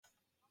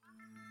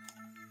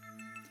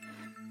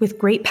With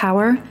great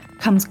power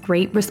comes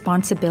great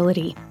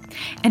responsibility.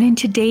 And in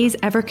today's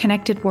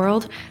ever-connected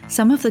world,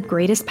 some of the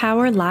greatest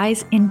power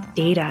lies in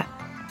data.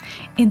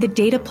 In the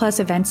Data Plus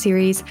event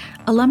series,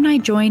 alumni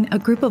join a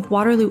group of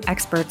Waterloo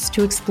experts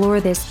to explore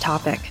this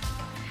topic.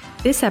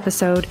 This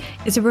episode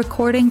is a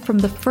recording from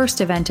the first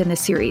event in the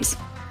series,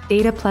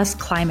 Data Plus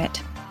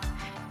Climate.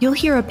 You'll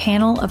hear a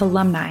panel of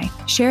alumni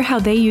share how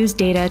they use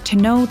data to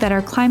know that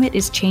our climate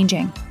is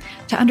changing,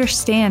 to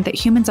understand that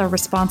humans are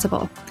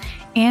responsible,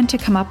 and to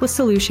come up with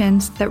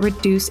solutions that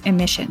reduce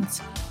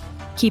emissions.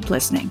 Keep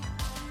listening.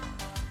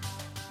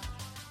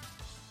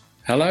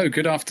 Hello,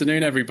 good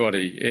afternoon,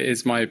 everybody. It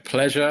is my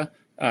pleasure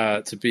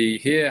to be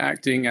here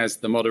acting as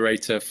the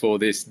moderator for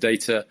this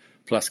Data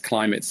Plus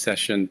Climate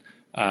session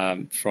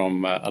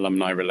from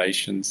Alumni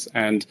Relations.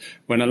 And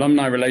when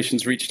Alumni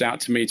Relations reached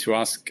out to me to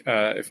ask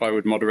if I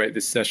would moderate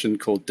this session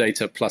called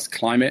Data Plus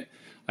Climate,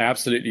 I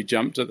absolutely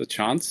jumped at the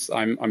chance.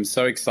 I'm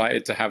so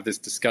excited to have this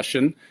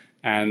discussion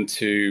and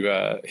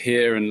to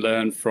hear and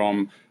learn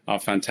from our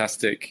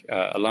fantastic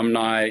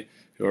alumni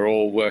who are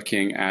all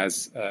working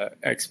as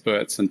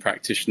experts and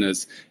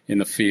practitioners in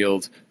the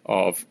field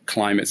of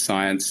climate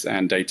science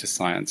and data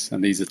science.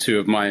 And these are two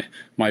of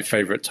my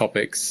favorite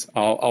topics.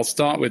 I'll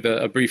start with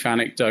a brief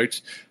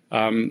anecdote.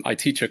 I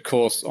teach a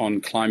course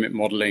on climate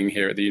modeling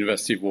here at the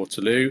University of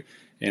Waterloo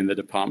in the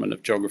Department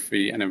of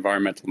Geography and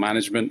Environmental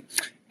Management.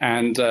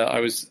 And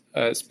I was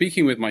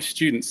speaking with my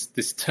students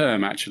this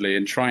term, actually,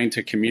 and trying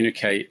to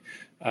communicate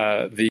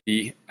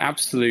the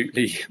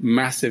absolutely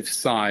massive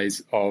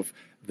size of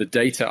the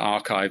data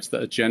archives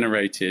that are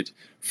generated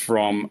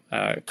from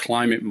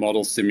climate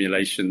model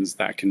simulations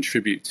that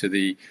contribute to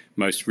the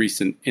most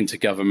recent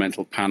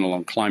Intergovernmental Panel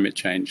on Climate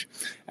Change.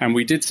 And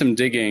we did some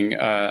digging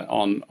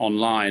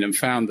online and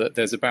found that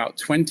there's about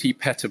 20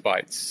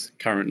 petabytes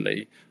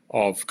currently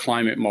of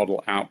climate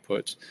model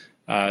output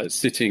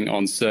sitting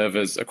on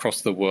servers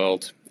across the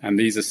world. And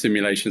these are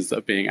simulations that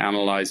are being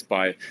analyzed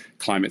by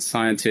climate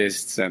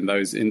scientists and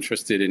those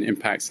interested in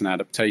impacts and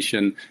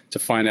adaptation to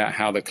find out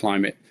how the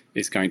climate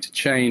is going to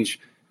change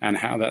and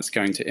how that's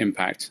going to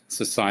impact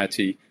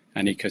society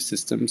and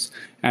ecosystems.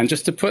 And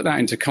just to put that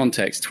into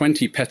context,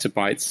 20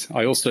 petabytes,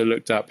 I also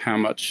looked up how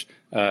much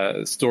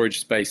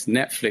storage space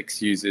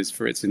Netflix uses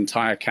for its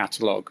entire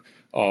catalog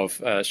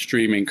of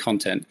streaming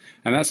content,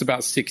 and that's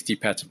about 60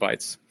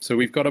 petabytes. So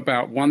we've got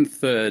about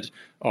 1/3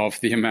 of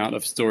the amount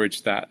of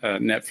storage that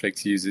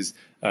Netflix uses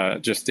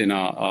just in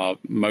our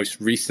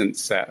most recent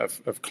set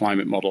of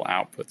climate model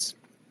outputs.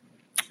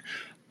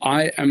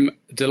 I am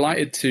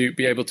delighted to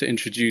be able to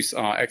introduce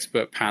our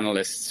expert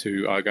panelists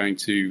who are going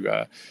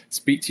to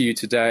speak to you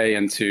today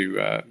and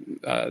to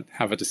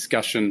have a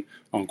discussion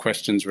on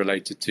questions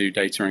related to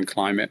data and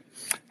climate.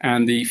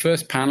 And the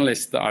first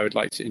panelist that I would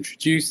like to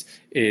introduce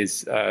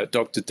is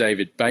Dr.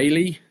 David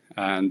Bailey.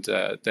 And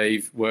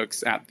Dave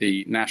works at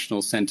the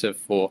National Center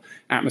for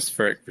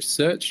Atmospheric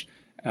Research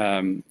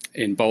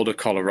in Boulder,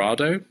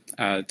 Colorado.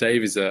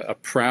 Dave is a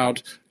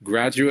proud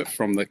graduate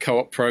from the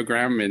co-op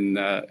program in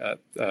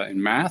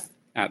math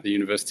at the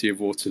University of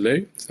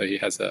Waterloo. So he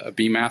has a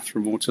BMath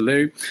from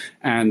Waterloo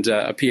and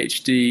a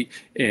PhD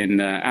in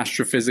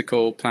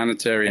astrophysical,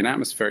 planetary, and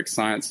atmospheric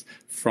science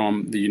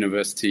from the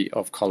University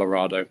of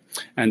Colorado.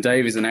 And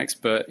Dave is an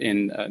expert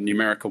in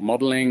numerical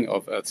modeling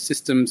of Earth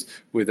systems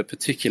with a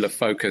particular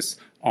focus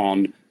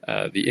on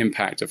the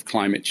impact of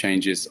climate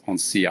changes on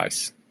sea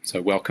ice.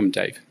 So welcome,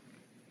 Dave.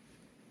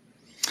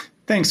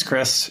 Thanks,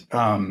 Chris.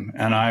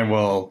 And I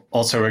will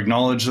also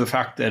acknowledge the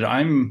fact that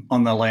I'm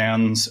on the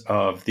lands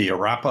of the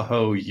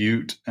Arapaho,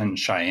 Ute, and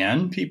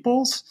Cheyenne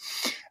peoples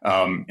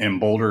in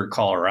Boulder,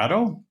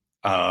 Colorado.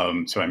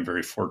 So I'm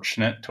very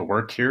fortunate to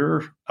work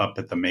here up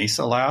at the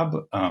Mesa Lab,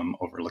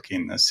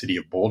 overlooking the city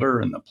of Boulder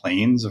and the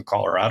plains of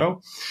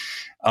Colorado.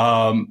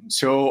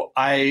 So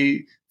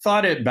I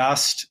thought it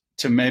best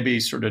to maybe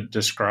sort of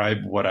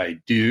describe what I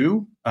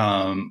do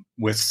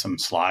with some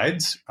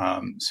slides.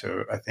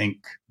 So I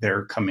think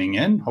they're coming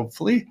in,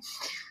 hopefully.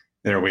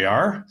 There we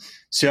are.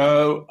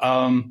 So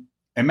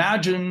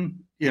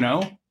imagine,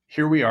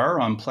 here we are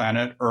on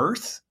planet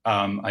Earth.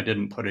 I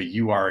didn't put a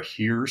 "you are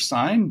here"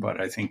 sign,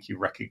 but I think you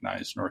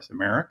recognize North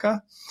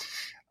America.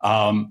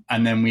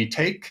 And then we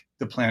take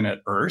the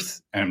planet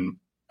Earth and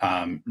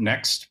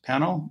next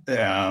panel,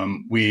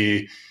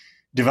 we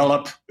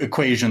develop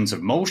equations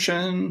of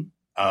motion,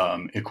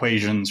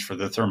 equations for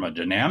the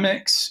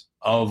thermodynamics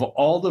of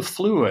all the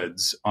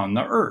fluids on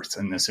the Earth.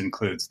 And this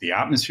includes the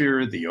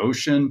atmosphere, the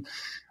ocean,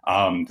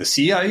 the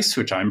sea ice,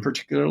 which I'm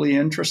particularly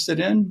interested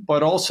in,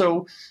 but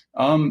also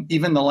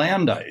even the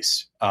land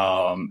ice.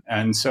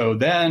 And so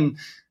then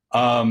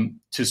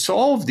to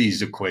solve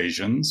these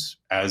equations,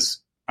 as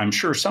I'm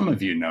sure some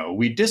of you know,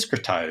 we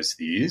discretize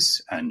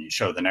these. And you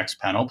show the next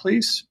panel,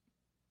 please.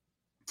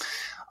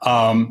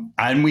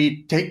 And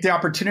we take the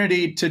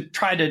opportunity to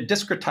try to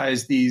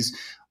discretize these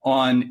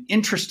on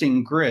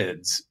interesting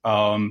grids.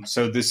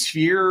 So the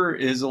sphere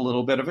is a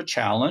little bit of a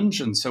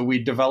challenge. And so we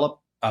develop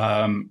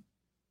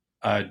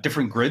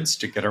different grids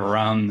to get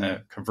around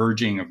the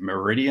converging of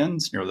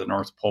meridians near the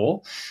North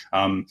Pole.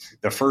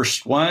 The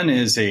first one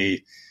is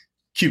a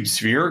cube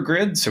sphere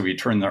grid. So we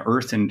turn the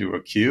Earth into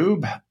a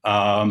cube.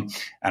 And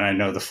I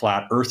know the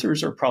flat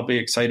earthers are probably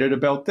excited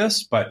about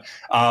this, but,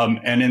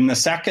 and in the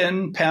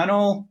second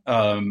panel,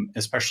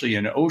 especially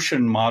in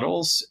ocean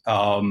models,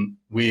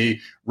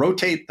 we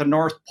rotate the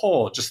North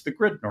Pole, just the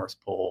grid North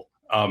Pole,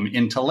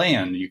 into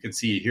land. You can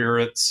see here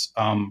it's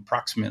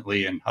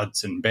approximately in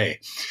Hudson Bay.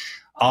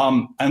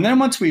 And then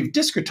once we've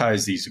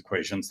discretized these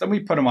equations, then we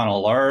put them on a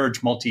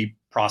large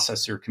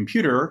multi-processor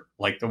computer,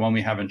 like the one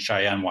we have in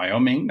Cheyenne,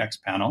 Wyoming,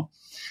 next panel.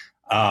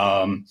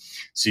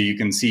 So you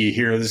can see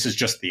here, this is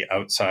just the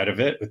outside of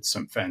it with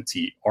some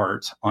fancy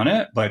art on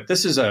it, but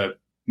this is a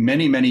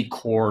many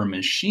core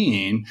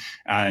machine.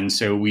 And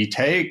so we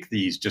take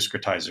these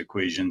discretized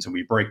equations and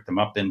we break them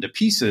up into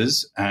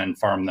pieces and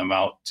farm them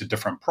out to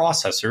different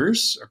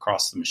processors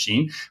across the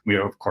machine. We,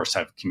 of course,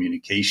 have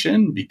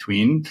communication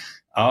between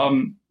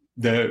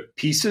the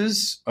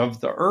pieces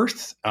of the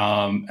Earth.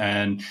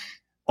 And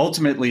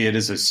ultimately, it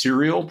is a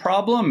serial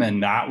problem,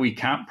 and that we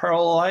can't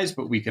parallelize,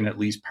 but we can at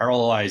least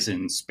parallelize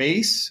in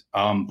space,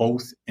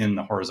 both in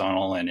the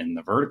horizontal and in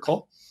the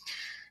vertical.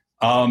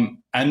 And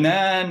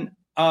then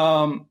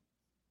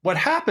what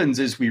happens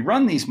is we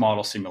run these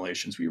model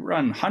simulations. We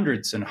run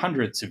hundreds and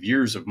hundreds of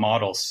years of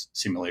model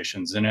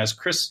simulations. And as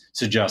Chris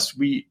suggests,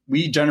 we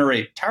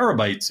generate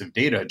terabytes of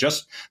data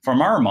just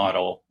from our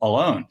model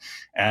alone.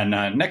 And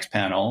next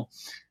panel,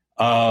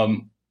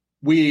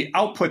 we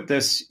output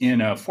this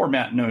in a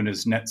format known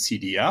as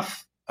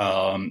NetCDF.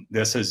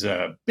 This is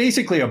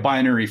basically a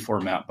binary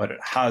format, but it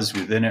has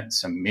within it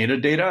some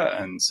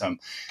metadata and some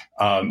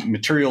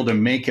material to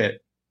make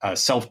it a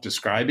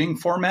self-describing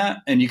format.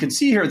 And you can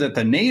see here that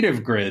the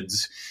native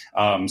grids,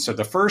 so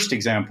the first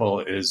example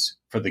is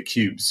for the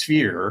cube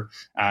sphere.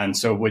 And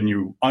so when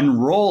you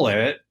unroll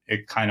it,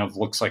 it kind of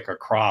looks like a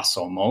cross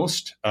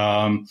almost.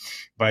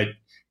 But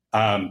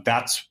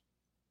that's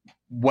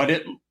what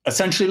it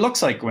essentially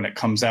looks like when it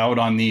comes out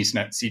on these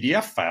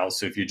NetCDF files.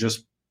 So if you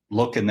just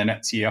look in the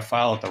NetCDF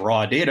file at the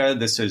raw data,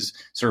 this is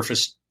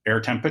surface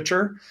air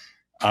temperature.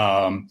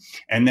 And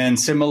then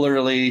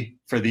similarly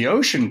for the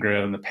ocean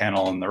grid on the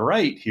panel on the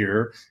right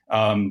here,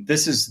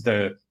 this is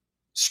the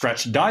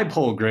stretched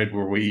dipole grid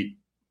where we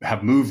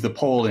have moved the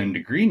pole into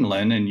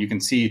Greenland, and you can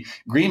see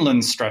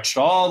Greenland stretched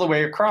all the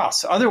way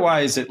across.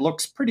 Otherwise, it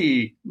looks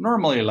pretty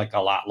normally like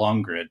a lat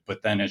long grid,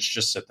 but then it's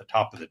just at the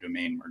top of the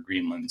domain where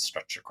Greenland's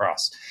stretched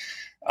across.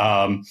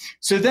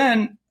 So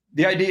then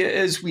the idea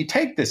is we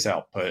take this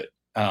output,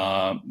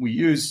 we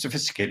use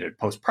sophisticated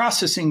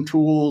post-processing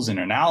tools and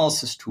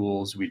analysis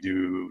tools. We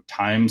do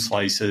time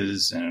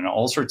slices and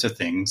all sorts of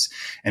things.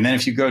 And then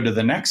if you go to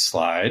the next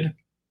slide,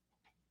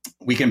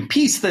 we can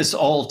piece this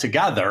all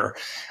together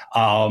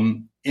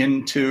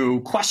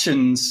into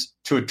questions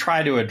to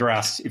try to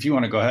address, if you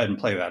want to go ahead and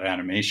play that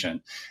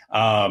animation,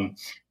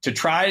 to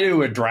try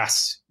to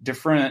address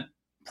different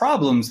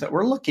problems that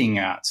we're looking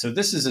at. So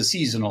this is a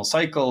seasonal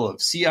cycle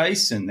of sea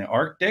ice in the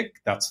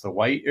Arctic. That's the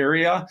white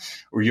area,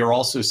 where you're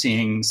also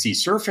seeing sea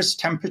surface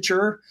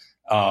temperature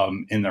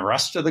in the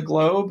rest of the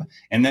globe.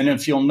 And then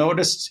if you'll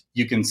notice,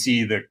 you can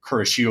see the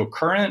Kuroshio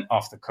Current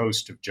off the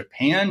coast of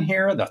Japan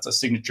here. That's a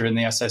signature in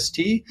the SST.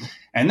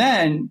 And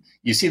then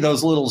you see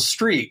those little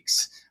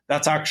streaks.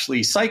 That's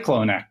actually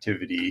cyclone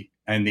activity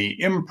and the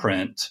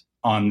imprint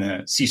on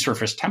the sea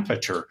surface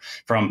temperature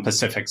from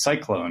Pacific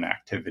cyclone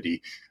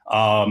activity.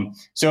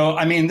 So,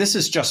 I mean, this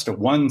is just a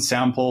one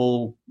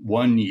sample,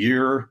 1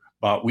 year,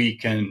 but we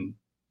can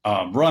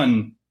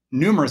run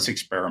numerous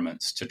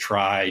experiments to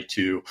try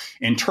to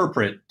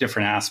interpret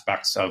different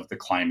aspects of the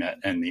climate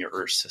and the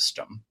Earth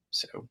system.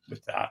 So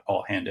with that,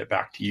 I'll hand it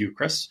back to you,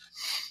 Chris.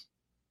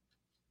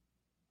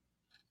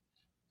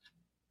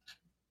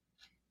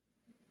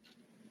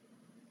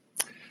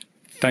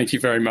 Thank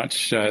you very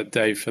much,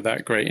 Dave, for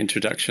that great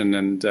introduction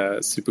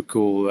and super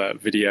cool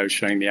video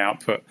showing the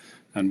output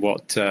and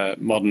what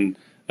modern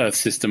Earth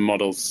system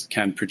models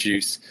can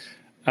produce.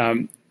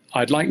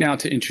 I'd like now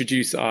to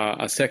introduce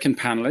our second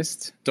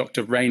panelist,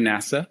 Dr. Ray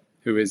Nasser,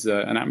 who is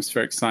an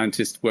atmospheric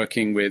scientist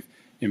working with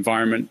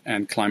Environment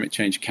and Climate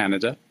Change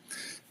Canada.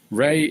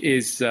 Ray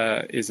is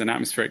an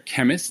atmospheric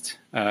chemist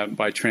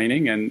by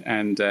training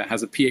and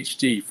has a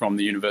PhD from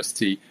the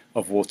University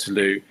of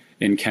Waterloo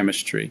in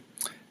chemistry.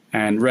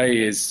 And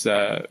Ray is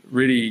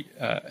really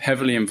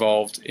heavily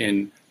involved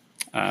in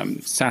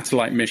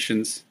satellite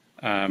missions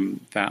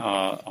that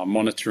are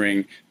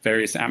monitoring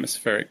various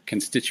atmospheric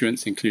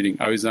constituents, including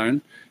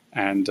ozone.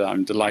 And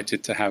I'm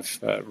delighted to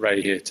have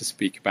Ray here to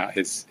speak about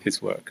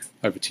his work.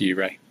 Over to you,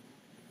 Ray.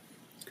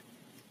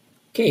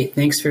 Okay,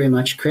 thanks very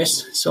much,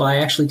 Chris. So I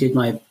actually did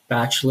my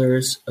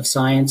Bachelor's of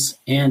Science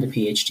and a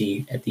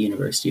PhD at the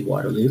University of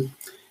Waterloo.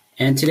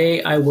 And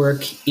today I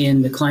work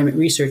in the Climate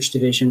Research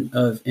Division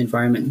of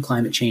Environment and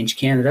Climate Change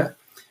Canada.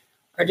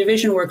 Our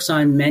division works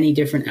on many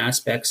different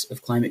aspects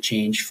of climate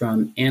change,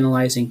 from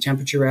analyzing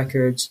temperature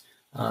records,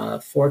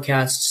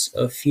 forecasts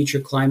of future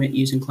climate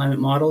using climate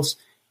models,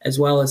 as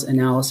well as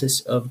analysis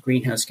of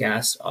greenhouse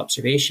gas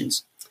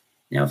observations.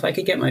 Now, if I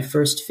could get my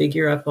first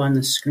figure up on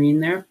the screen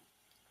there.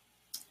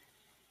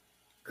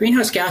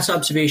 Greenhouse gas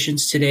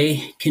observations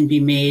today can be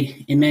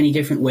made in many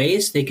different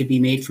ways. They could be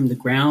made from the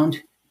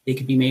ground, they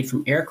could be made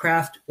from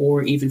aircraft,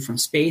 or even from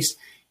space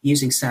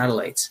using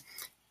satellites.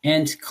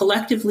 And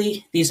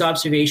collectively, these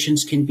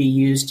observations can be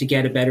used to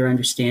get a better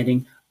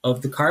understanding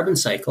of the carbon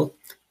cycle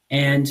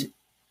and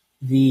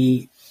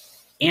the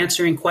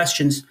answering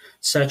questions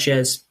such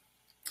as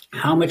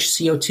how much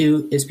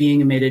CO2 is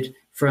being emitted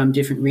from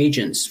different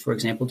regions, for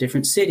example,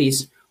 different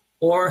cities,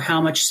 or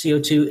how much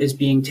CO2 is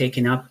being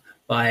taken up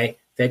by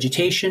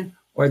vegetation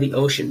or the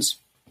oceans.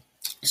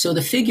 So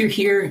the figure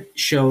here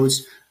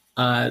shows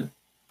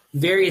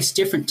various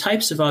different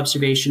types of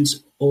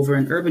observations over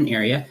an urban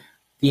area.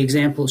 The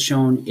example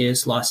shown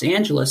is Los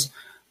Angeles,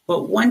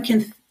 but one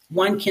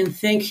can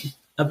think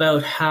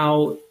about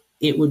how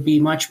it would be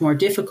much more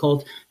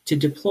difficult to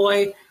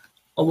deploy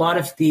a lot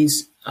of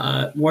these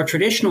more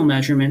traditional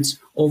measurements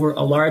over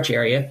a large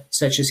area,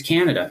 such as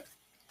Canada.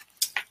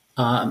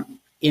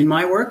 In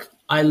my work,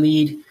 I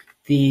lead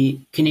the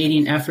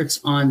Canadian efforts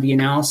on the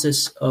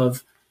analysis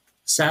of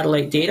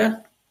satellite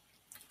data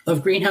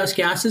of greenhouse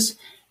gases,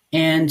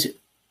 and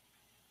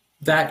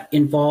that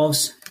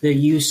involves the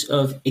use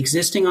of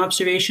existing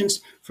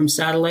observations from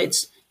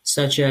satellites,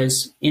 such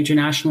as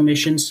international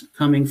missions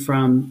coming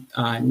from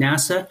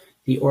NASA,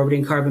 the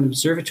Orbiting Carbon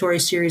Observatory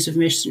series of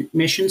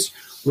missions,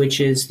 which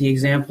is the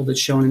example that's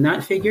shown in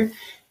that figure.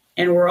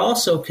 And we're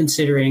also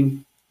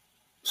considering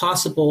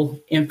possible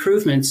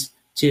improvements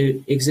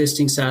to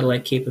existing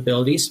satellite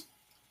capabilities.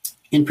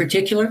 In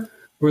particular,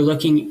 we're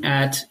looking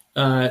at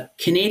a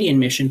Canadian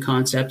mission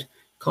concept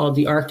called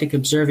the Arctic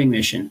Observing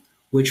Mission,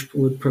 which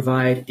would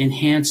provide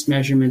enhanced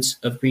measurements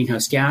of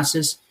greenhouse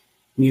gases,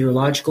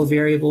 meteorological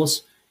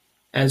variables,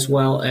 as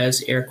well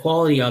as air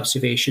quality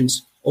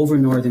observations over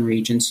northern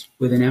regions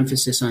with an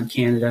emphasis on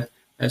Canada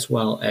as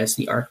well as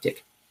the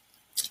Arctic.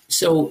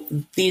 So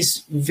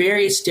these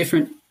various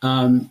different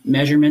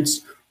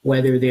measurements,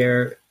 whether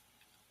they're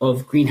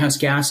of greenhouse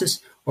gases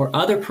or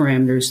other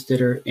parameters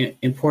that are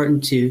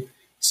important to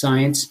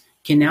science,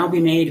 can now be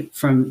made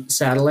from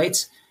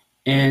satellites,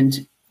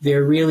 and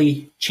they're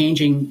really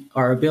changing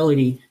our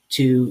ability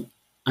to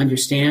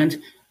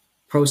understand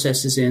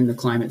processes in the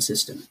climate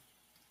system.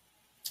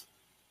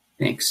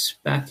 Thanks.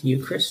 Back to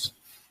you, Chris.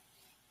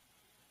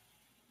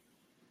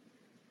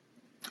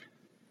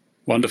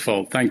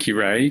 Wonderful. Thank you,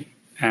 Ray.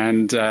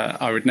 And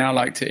I would now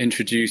like to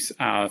introduce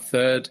our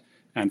third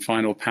and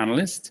final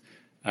panelist.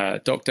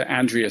 Dr.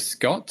 Andrea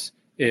Scott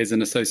is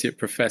an associate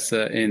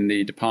professor in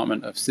the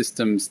Department of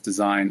Systems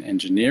Design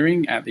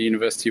Engineering at the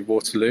University of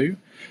Waterloo.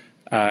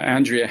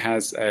 Andrea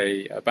has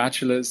a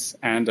bachelor's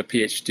and a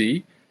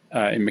PhD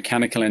in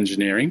mechanical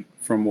engineering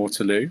from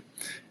Waterloo,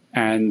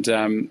 and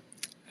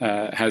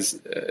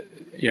has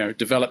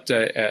developed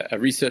a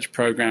research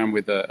program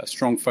with a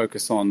strong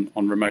focus on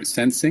remote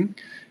sensing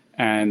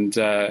and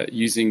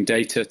using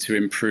data to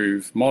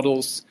improve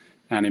models,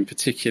 and in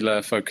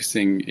particular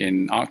focusing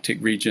in Arctic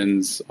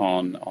regions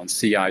on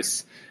sea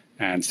ice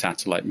and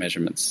satellite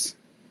measurements.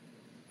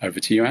 Over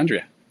to you,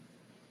 Andrea.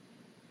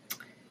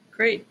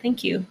 Great,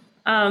 thank you.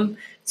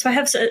 So I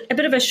have a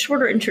bit of a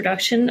shorter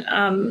introduction.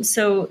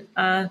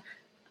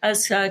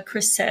 As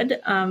Chris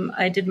said,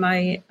 I did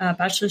my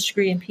bachelor's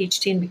degree and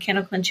PhD in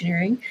mechanical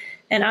engineering.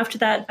 And after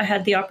that, I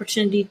had the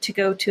opportunity to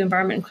go to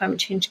Environment and Climate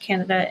Change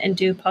Canada and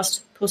do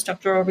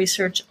postdoctoral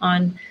research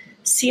on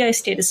sea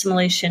ice data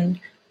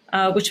assimilation,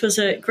 which was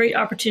a great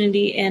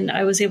opportunity. And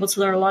I was able to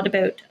learn a lot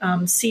about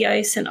sea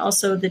ice and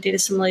also the data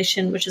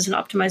assimilation, which is an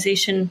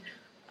optimization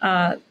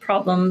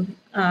problem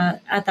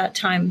at that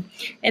time.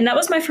 And that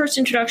was my first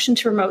introduction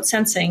to remote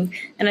sensing.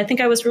 And I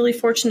think I was really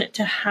fortunate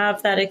to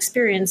have that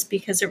experience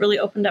because it really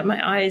opened up my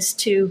eyes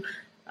to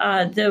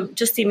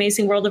the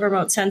amazing world of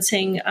remote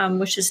sensing,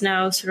 which is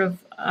now sort of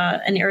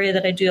an area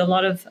that I do a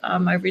lot of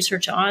my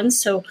research on.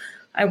 So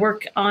I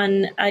work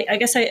on, I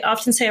guess I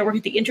often say I work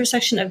at the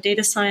intersection of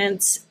data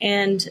science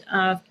and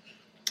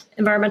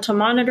environmental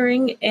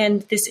monitoring.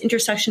 And this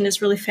intersection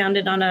is really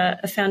founded on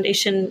a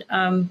foundation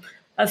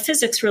of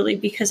physics, really,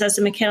 because as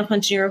a mechanical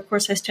engineer, of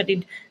course, I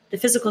studied the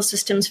physical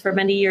systems for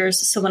many years.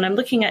 So when I'm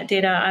looking at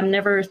data, I'm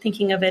never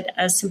thinking of it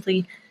as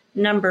simply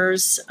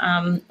numbers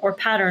or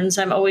patterns.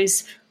 I'm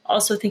always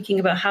also thinking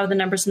about how the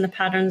numbers and the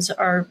patterns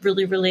are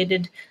really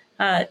related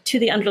to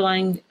the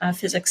underlying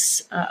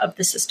physics of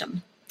the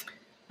system.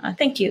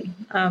 Thank you.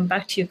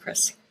 Back to you,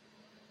 Chris.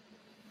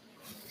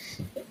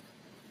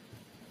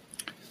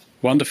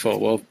 Wonderful.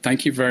 Well,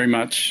 thank you very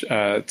much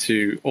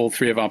to all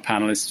three of our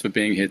panelists for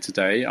being here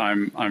today.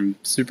 I'm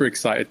super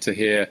excited to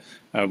hear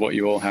what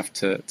you all have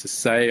to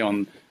say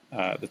on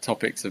the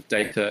topics of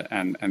data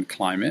and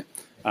climate.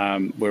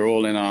 We're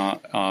all in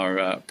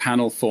our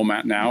panel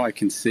format now, I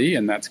can see,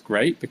 and that's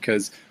great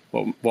because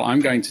what I'm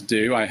going to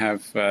do, I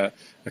have a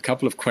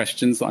couple of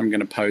questions that I'm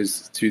going to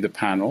pose to the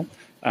panel.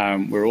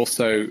 We're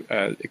also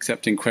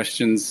accepting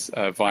questions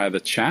via the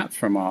chat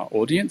from our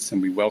audience,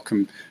 and we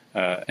welcome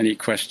any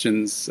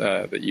questions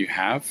that you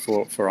have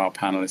for our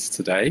panelists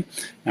today,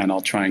 and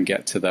I'll try and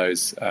get to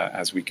those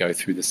as we go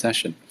through the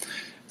session.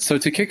 So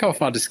to kick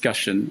off our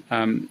discussion,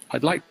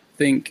 I'd like to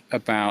think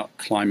about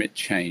climate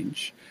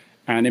change,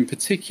 and in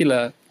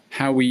particular,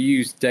 how we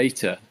use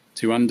data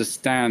to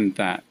understand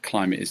that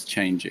climate is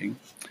changing.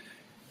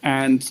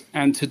 And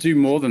to do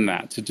more than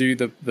that, to do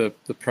the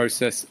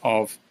process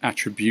of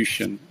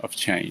attribution of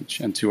change,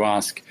 and to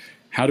ask,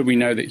 how do we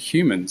know that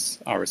humans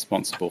are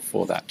responsible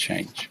for that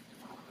change?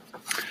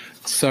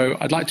 So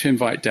I'd like to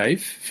invite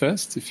Dave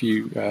first, if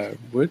you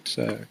would,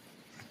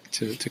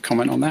 to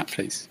comment on that,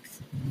 please.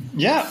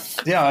 Yeah,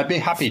 I'd be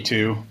happy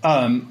to.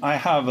 I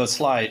have a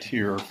slide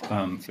here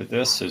for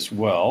this as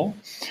well.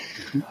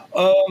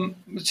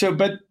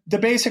 But the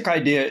basic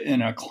idea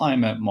in a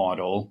climate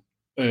model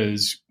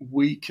is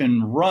we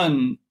can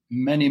run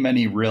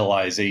many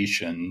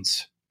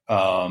realizations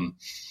of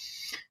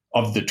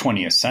the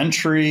 20th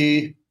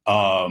century.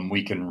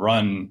 We can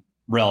run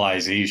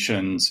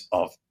realizations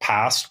of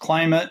past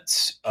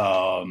climates.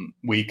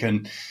 We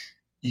can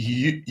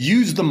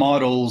use the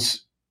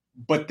models,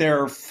 but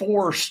they're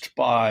forced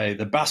by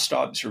the best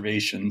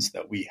observations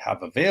that we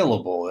have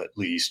available, at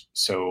least.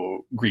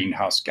 So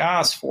greenhouse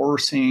gas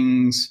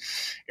forcings,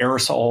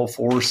 aerosol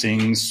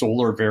forcings,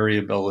 solar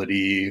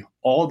variability,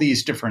 all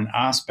these different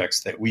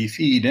aspects that we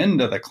feed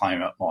into the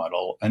climate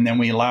model, and then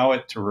we allow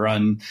it to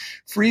run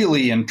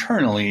freely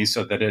internally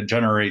so that it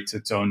generates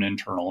its own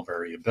internal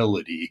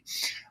variability.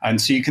 And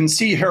so you can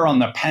see here on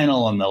the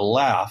panel on the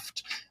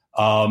left,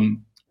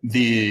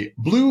 the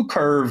blue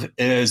curve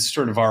is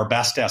sort of our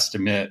best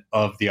estimate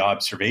of the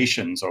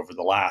observations over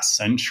the last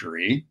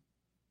century.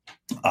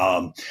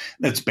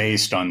 That's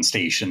based on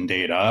station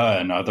data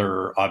and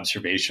other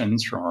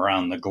observations from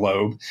around the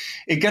globe.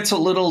 It gets a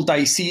little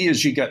dicey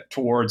as you get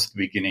towards the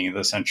beginning of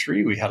the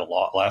century. We had a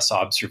lot less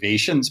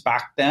observations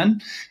back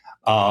then.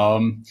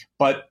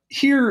 But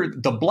here,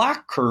 the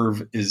black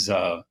curve is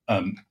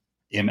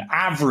an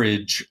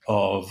average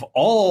of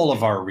all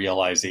of our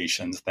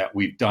realizations that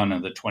we've done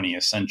in the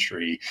 20th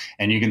century.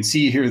 And you can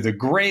see here the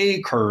gray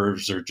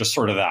curves are just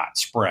sort of that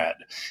spread.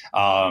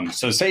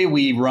 So say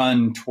we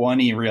run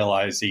 20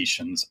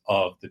 realizations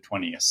of the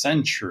 20th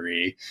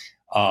century.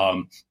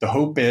 The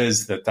hope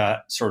is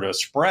that sort of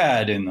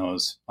spread in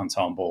those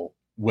ensemble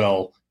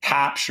will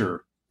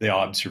capture the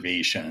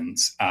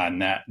observations,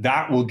 and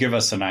that will give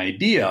us an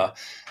idea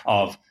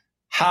of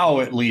how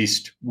at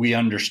least we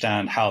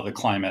understand how the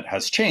climate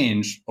has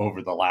changed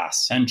over the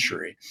last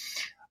century.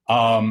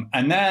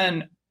 And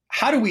then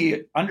how do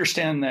we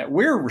understand that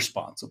we're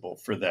responsible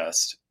for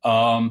this?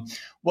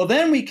 Well,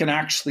 then we can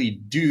actually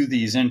do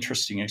these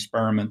interesting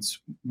experiments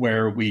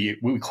where we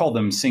call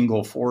them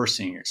single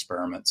forcing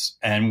experiments,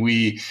 and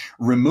we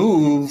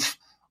remove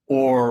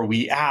or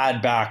we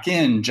add back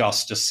in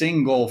just a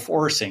single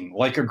forcing,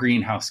 like a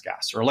greenhouse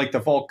gas, or like the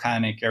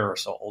volcanic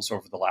aerosols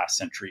over the last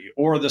century,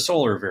 or the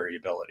solar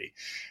variability.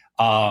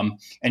 And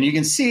you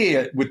can see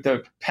it with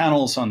the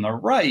panels on the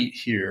right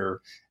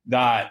here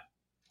that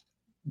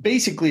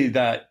basically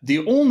that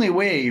the only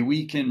way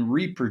we can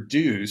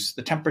reproduce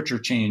the temperature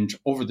change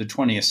over the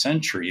 20th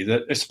century,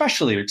 that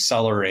especially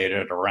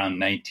accelerated around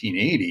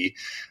 1980,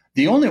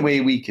 the only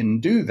way we can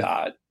do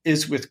that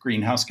is with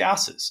greenhouse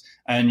gases.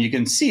 And you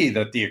can see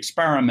that the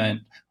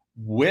experiment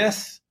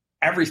with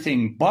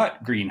everything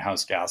but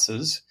greenhouse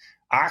gases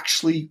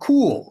actually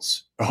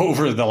cools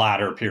over the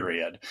latter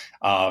period.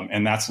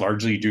 And that's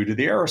largely due to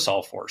the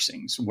aerosol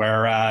forcings.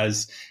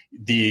 Whereas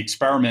the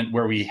experiment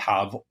where we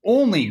have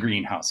only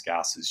greenhouse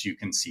gases, you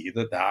can see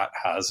that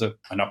has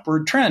an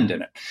upward trend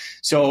in it.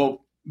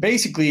 So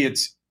basically,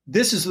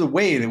 this is the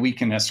way that we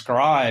can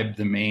ascribe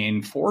the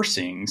main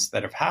forcings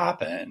that have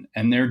happened,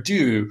 and they're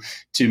due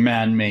to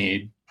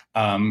man-made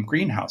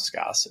greenhouse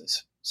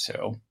gases.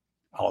 So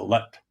I'll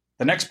let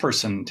the next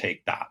person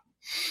take that.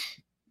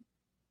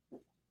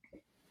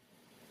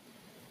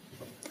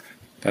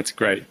 That's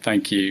great.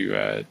 Thank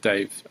you,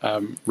 Dave.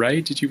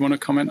 Ray, did you want to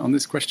comment on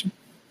this question?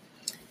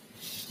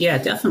 Yeah,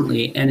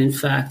 definitely. And in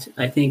fact,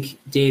 I think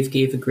Dave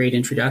gave a great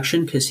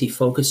introduction because he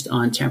focused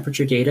on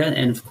temperature data.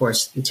 And of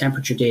course, the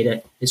temperature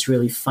data is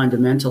really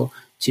fundamental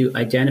to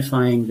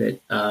identifying that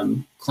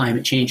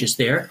climate change is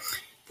there.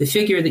 The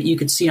figure that you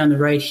could see on the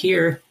right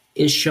here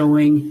is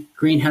showing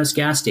greenhouse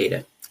gas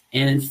data.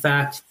 And in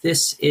fact,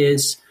 this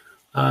is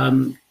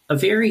a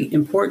very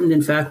important,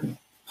 in fact,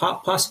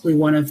 possibly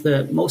one of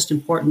the most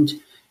important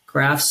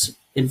graphs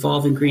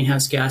involving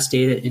greenhouse gas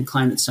data in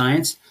climate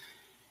science.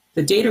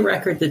 The data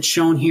record that's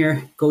shown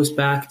here goes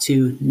back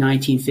to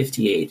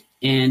 1958,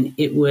 and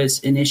it was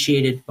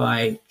initiated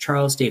by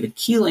Charles David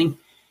Keeling,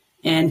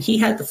 and he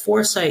had the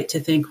foresight to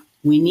think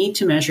we need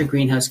to measure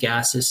greenhouse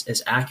gases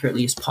as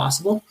accurately as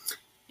possible,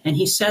 and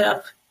he set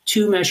up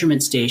two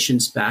measurement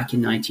stations back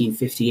in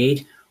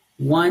 1958,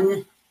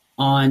 one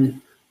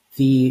on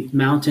the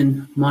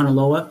mountain Mauna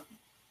Loa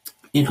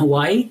in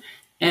Hawaii,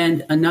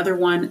 and another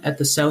one at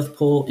the South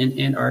Pole in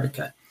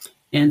Antarctica.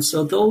 And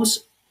so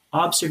those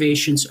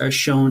observations are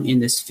shown in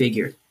this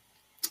figure.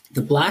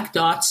 The black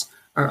dots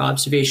are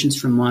observations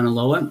from Mauna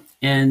Loa,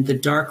 and the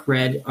dark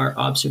red are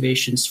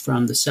observations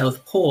from the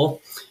South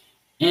Pole.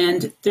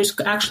 And there's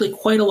actually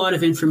quite a lot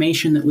of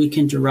information that we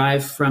can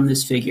derive from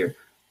this figure.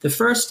 The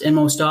first and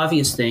most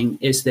obvious thing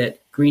is that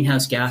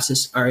greenhouse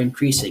gases are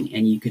increasing,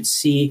 and you could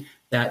see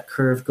that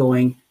curve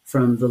going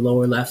from the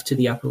lower left to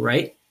the upper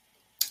right.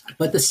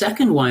 But the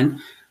second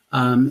one,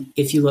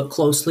 if you look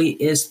closely,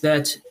 is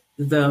that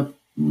the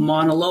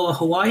Mauna Loa,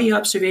 Hawaii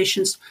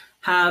observations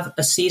have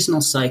a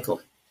seasonal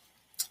cycle.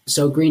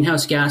 So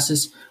greenhouse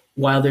gases,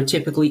 while they're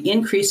typically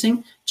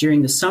increasing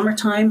during the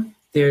summertime,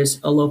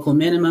 there's a local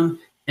minimum,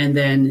 and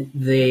then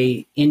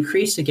they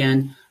increase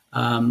again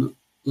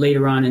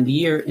later on in the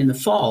year in the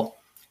fall.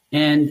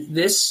 And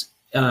this,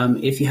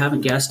 if you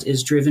haven't guessed,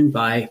 is driven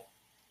by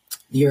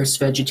the Earth's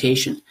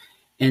vegetation.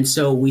 And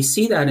so we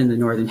see that in the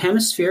Northern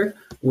Hemisphere,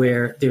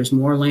 where there's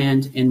more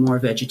land and more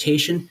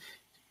vegetation,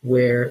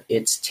 where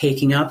it's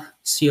taking up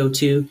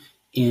CO2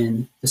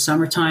 in the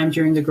summertime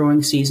during the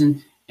growing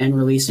season and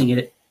releasing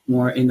it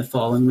more in the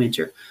fall and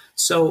winter.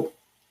 So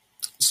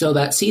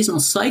that seasonal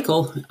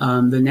cycle,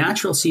 the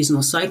natural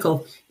seasonal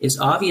cycle, is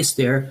obvious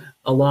there,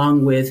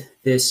 along with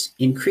this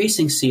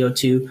increasing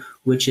CO2,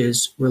 which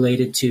is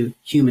related to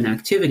human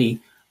activity,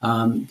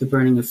 the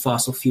burning of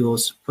fossil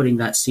fuels, putting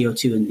that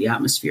CO2 in the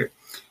atmosphere.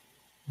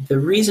 The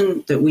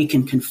reason that we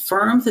can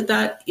confirm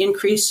that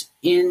increase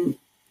in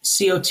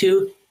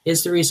CO2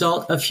 is the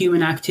result of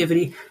human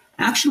activity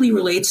actually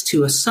relates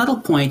to a subtle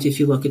point if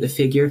you look at the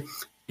figure,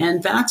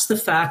 and that's the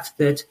fact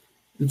that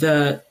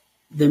the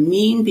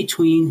mean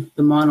between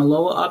the Mauna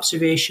Loa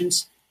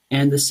observations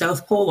and the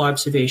South Pole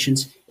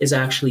observations is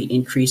actually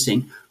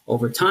increasing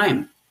over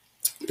time.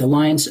 The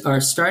lines are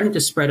starting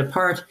to spread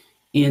apart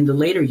in the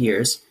later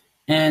years,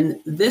 and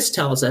this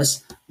tells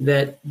us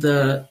that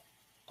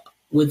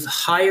with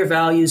higher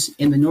values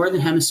in the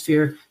Northern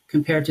Hemisphere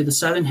compared to the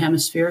Southern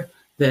Hemisphere,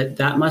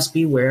 that must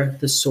be where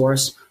the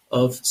source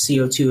of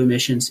CO2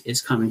 emissions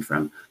is coming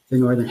from, the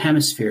Northern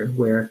Hemisphere,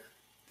 where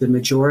the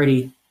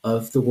majority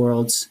of the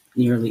world's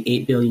nearly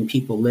 8 billion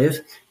people live,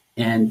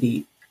 and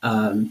the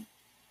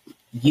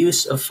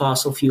use of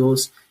fossil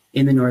fuels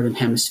in the Northern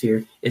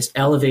Hemisphere is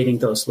elevating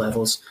those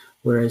levels,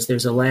 whereas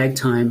there's a lag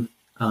time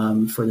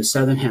for the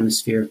Southern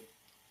Hemisphere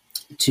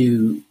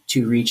to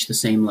reach the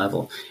same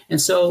level.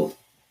 And so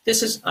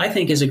this is, I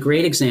think, is a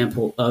great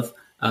example of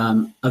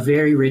a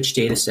very rich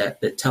data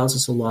set that tells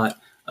us a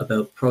lot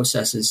about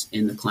processes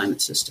in the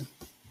climate system.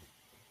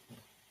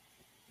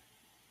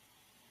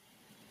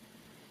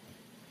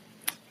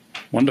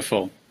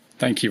 Wonderful.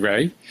 Thank you,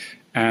 Ray.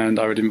 And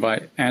I would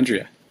invite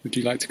Andrea. Would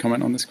you like to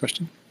comment on this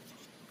question?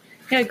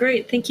 Yeah,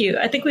 great. Thank you.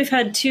 I think we've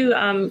had two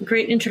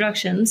great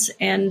introductions,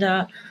 and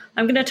I'm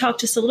going to talk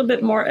just a little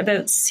bit more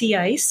about sea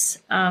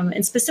ice,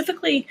 and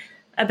specifically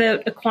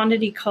about a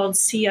quantity called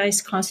sea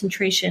ice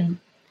concentration,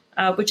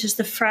 which is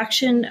the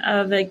fraction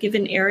of a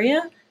given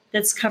area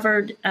that's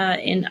covered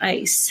in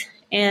ice.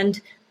 And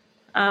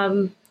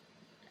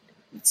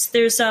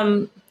there's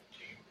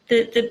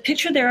the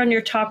picture there on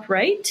your top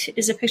right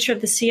is a picture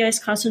of the sea ice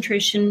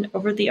concentration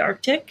over the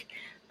Arctic.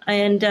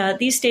 And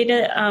these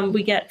data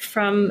we get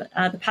from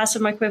the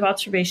passive microwave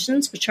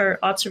observations, which are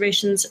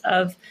observations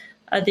of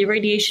the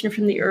radiation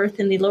from the Earth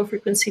in the low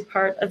frequency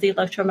part of the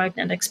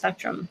electromagnetic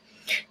spectrum.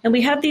 And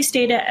we have these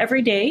data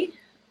every day,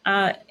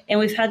 and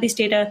we've had these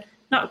data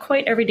not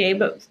quite every day,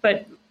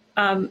 but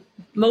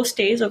most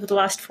days over the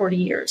last 40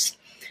 years.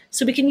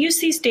 So we can use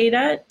these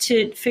data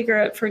to figure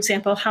out, for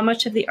example, how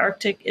much of the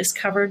Arctic is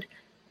covered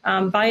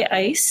by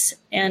ice,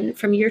 and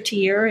from year to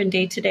year and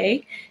day to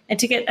day, and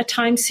to get a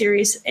time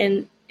series.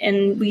 And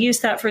we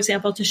use that, for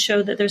example, to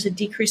show that there's a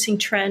decreasing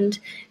trend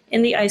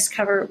in the ice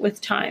cover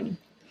with time.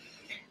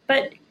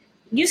 But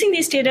using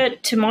these data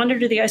to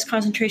monitor the ice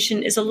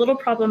concentration is a little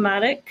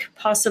problematic,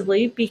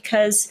 possibly,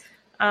 because,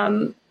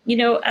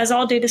 as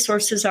all data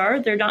sources are,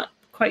 they're not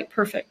quite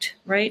perfect,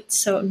 right?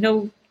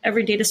 So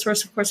every data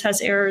source, of course,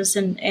 has errors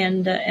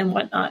and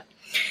whatnot.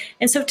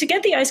 And so to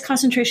get the ice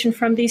concentration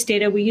from these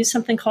data, we use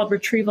something called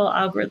retrieval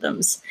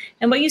algorithms.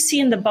 And what you see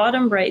in the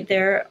bottom right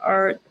there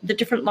are the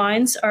different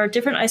lines are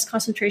different ice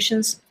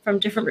concentrations from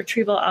different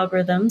retrieval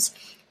algorithms.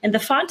 And the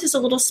font is a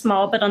little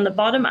small, but on the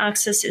bottom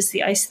axis is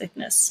the ice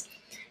thickness.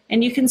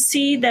 And you can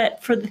see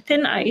that for the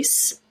thin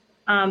ice,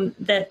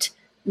 that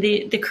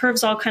the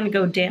curves all kind of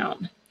go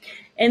down.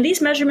 And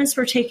these measurements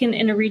were taken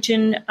in a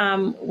region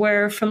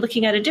where, from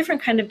looking at a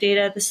different kind of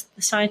data,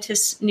 the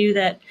scientists knew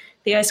that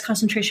the ice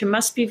concentration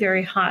must be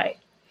very high.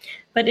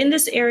 But in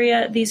this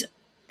area, these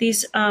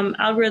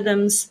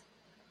algorithms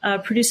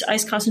produce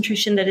ice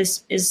concentration that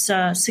is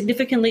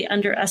significantly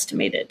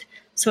underestimated.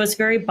 So it's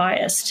very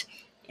biased.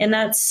 And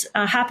that's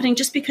happening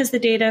just because the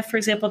data, for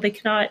example,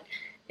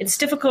 it's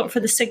difficult for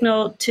the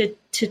signal to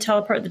tell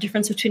apart the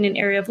difference between an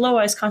area of low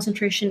ice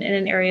concentration and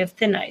an area of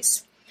thin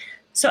ice.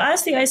 So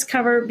as the ice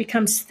cover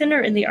becomes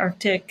thinner in the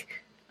Arctic,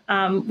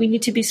 we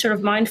need to be sort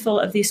of mindful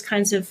of these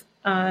kinds of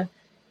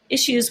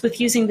issues with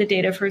using the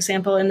data, for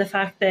example, and the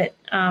fact that,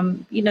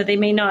 they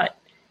may not,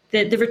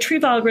 the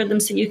retrieval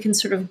algorithms that you can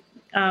sort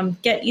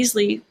of get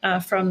easily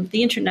from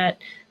the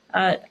internet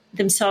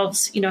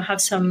themselves,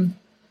 have some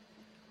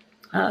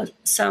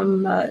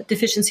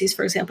deficiencies,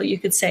 for example, you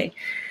could say.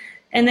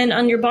 And then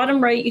on your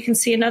bottom right, you can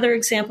see another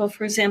example.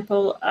 For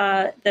example,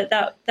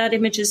 that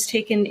image is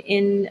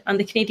taken on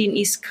the Canadian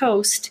East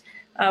Coast,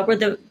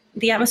 where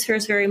the atmosphere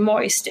is very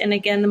moist. And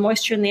again, the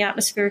moisture in the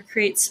atmosphere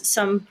creates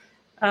some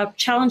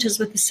challenges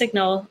with the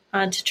signal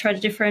to try to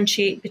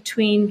differentiate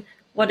between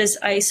what is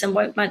ice and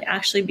what might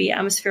actually be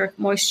atmospheric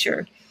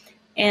moisture.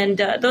 And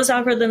those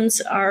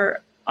algorithms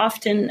are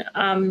often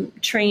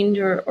trained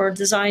or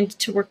designed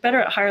to work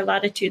better at higher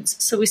latitudes.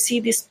 So we see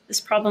this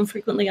problem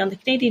frequently on the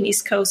Canadian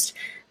East Coast.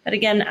 But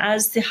again,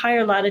 as the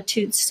higher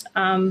latitudes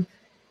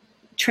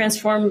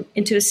transform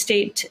into a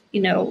state,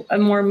 a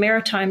more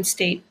maritime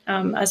state,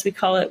 as we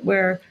call it,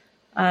 where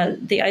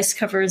the ice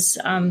cover is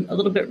a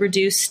little bit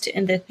reduced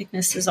and the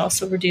thickness is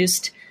also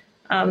reduced,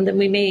 then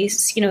we may,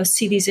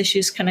 see these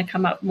issues kind of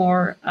come up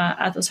more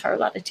at those higher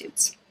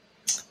latitudes.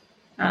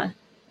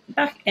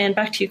 Back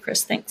to you,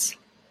 Chris. Thanks.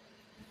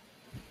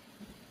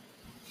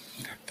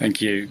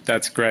 Thank you.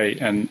 That's great,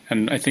 and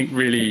I think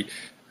really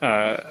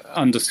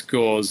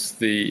underscores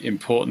the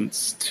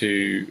importance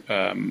to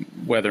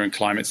weather and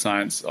climate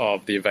science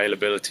of the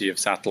availability of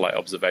satellite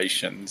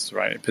observations,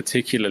 right?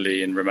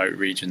 Particularly in remote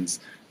regions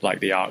like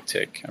the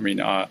Arctic. I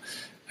mean, I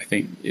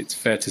think it's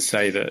fair to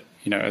say that,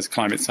 as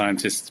climate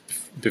scientists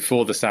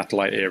before the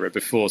satellite era,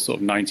 before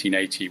sort of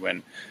 1980,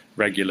 when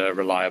regular,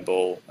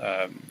 reliable,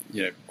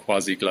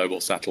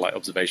 quasi-global satellite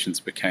observations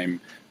became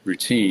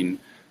routine,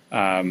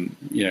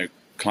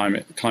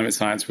 climate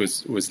science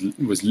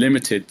was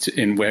limited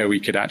in where we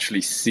could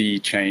actually see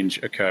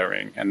change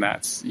occurring, and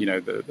that's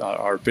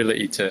our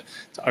ability to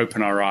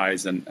open our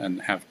eyes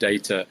and have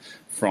data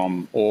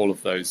from all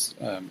of those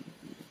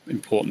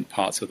important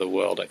parts of the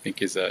world. I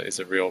think is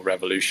a real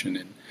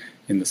revolution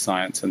in the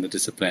science and the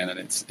discipline, and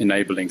it's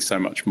enabling so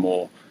much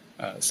more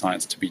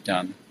science to be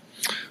done.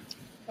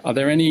 Are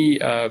there any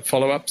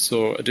follow-ups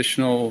or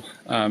additional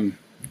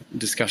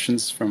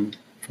discussions from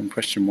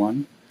question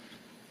one?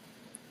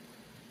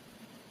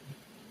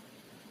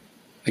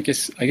 I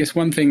guess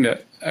one thing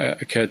that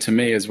occurred to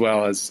me as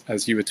well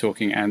as you were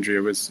talking,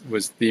 Andrea,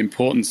 was the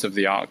importance of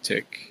the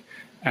Arctic,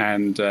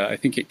 and I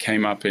think it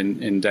came up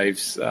in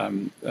Dave's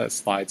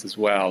slides as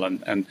well,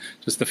 and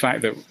just the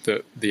fact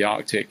that the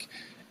Arctic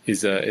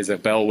is a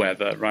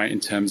bellwether, right, in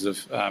terms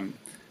of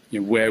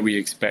where we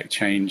expect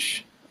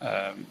change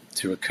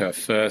to occur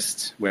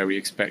first, where we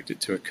expect it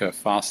to occur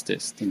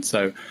fastest, and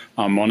so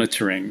our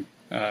monitoring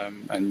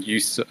and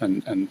use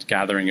and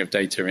gathering of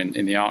data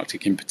in the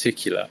Arctic in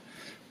particular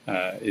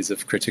is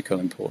of critical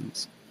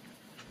importance.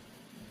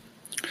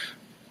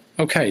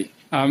 Okay,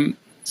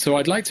 so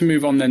I'd like to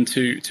move on then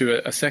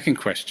to a second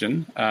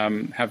question,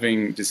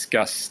 having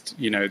discussed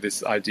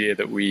this idea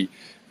that we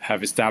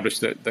have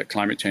established that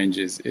climate change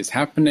is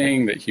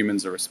happening, that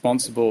humans are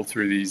responsible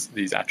through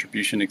these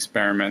attribution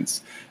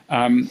experiments.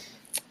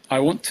 I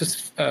want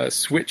to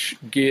switch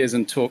gears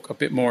and talk a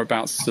bit more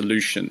about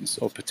solutions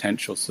or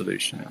potential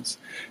solutions.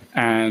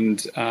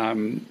 And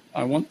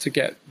I want to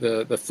get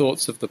the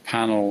thoughts of the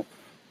panel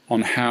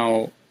on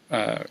how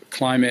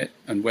climate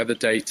and weather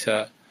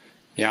data,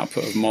 the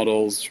output of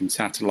models from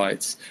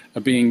satellites,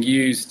 are being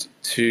used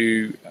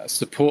to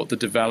support the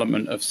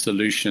development of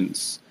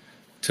solutions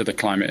to the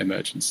climate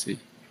emergency.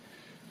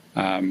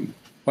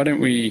 Why don't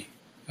we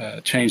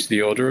change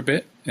the order a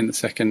bit in the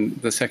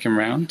second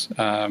round?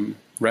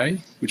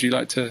 Ray, would you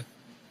like to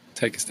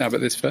take a stab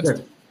at this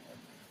first?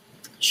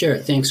 Sure.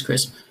 Thanks,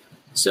 Chris.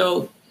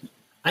 So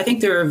I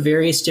think there are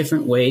various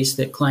different ways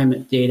that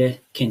climate data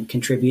can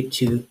contribute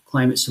to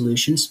climate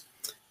solutions.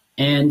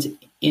 And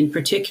in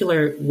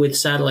particular, with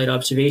satellite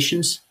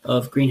observations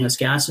of greenhouse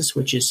gases,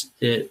 which is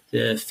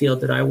the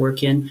field that I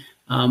work in,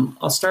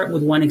 I'll start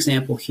with one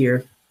example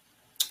here,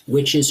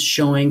 which is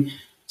showing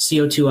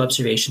CO2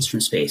 observations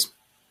from space.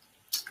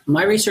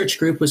 My research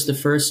group was the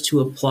first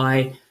to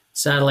apply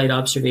satellite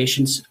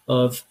observations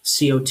of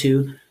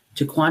CO2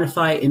 to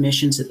quantify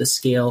emissions at the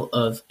scale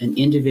of an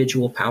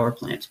individual power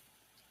plant.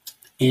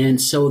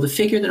 And so the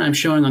figure that I'm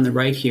showing on the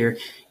right here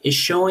is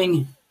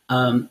showing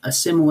a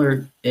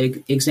similar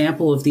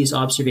example of these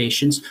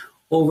observations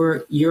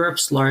over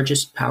Europe's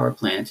largest power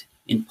plant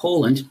in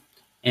Poland.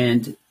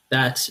 And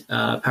that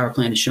power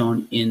plant is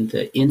shown in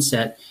the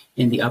inset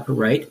in the upper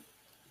right.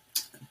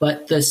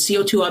 But the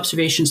CO2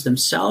 observations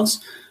themselves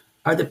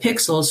are the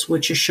pixels,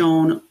 which are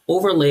shown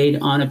overlaid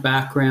on a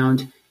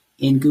background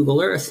in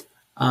Google Earth.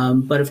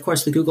 But of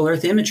course, the Google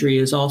Earth imagery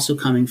is also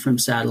coming from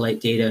satellite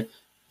data,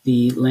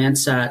 the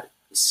Landsat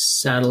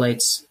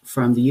satellites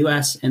from the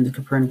US and the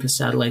Copernicus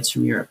satellites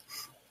from Europe.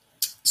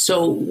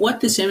 So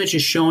what this image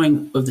is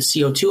showing of the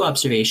CO2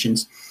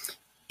 observations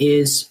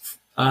is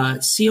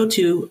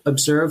CO2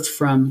 observed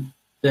from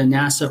the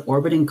NASA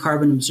Orbiting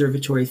Carbon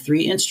Observatory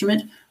 3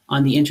 instrument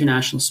on the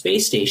International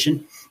Space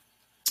Station.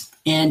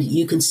 And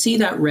you can see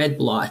that red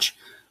blotch,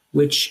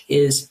 which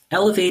is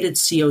elevated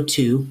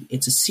CO2.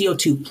 It's a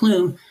CO2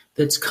 plume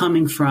that's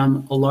coming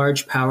from a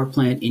large power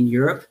plant in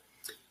Europe.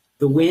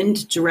 The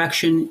wind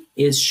direction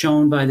is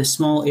shown by the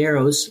small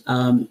arrows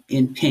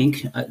in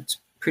pink. It's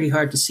pretty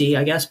hard to see,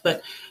 I guess.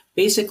 But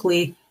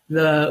basically,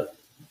 the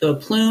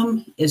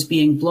plume is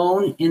being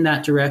blown in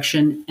that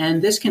direction,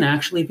 and this can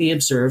actually be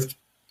observed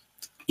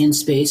in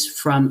space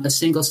from a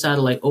single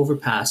satellite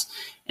overpass.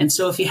 And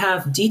so if you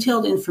have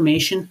detailed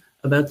information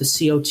about the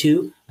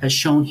CO2, as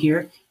shown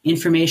here,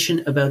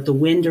 information about the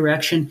wind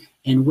direction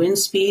and wind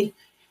speed,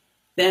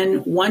 then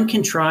one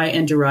can try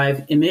and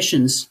derive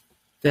emissions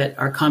that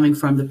are coming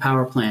from the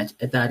power plant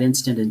at that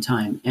instant in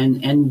time.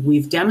 And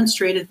we've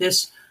demonstrated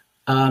this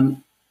at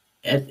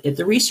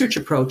the research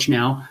approach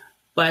now,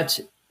 but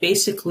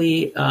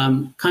basically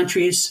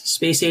countries,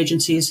 space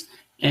agencies,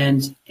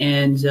 and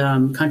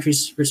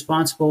countries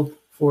responsible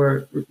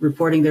for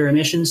reporting their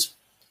emissions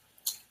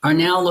are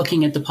now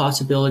looking at the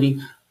possibility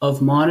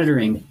of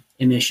monitoring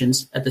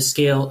emissions at the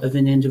scale of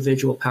an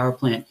individual power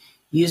plant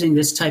using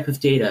this type of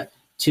data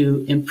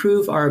to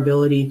improve our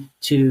ability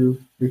to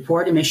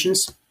report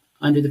emissions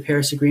under the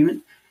Paris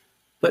Agreement.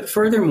 But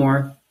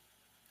furthermore,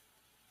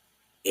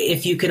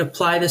 if you could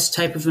apply this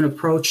type of an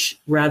approach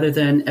rather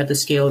than at the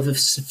scale of a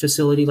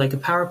facility like a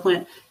power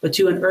plant, but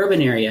to an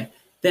urban area,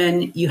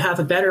 then you have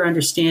a better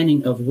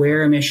understanding of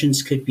where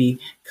emissions could be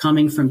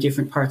coming from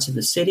different parts of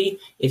the city.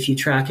 If you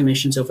track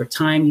emissions over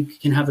time, you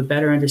can have a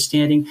better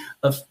understanding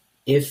of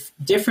if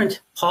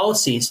different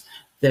policies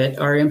that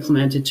are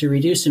implemented to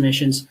reduce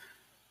emissions,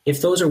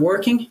 if those are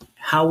working,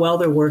 how well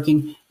they're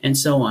working, and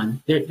so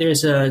on.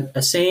 There's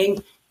a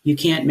saying, you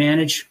can't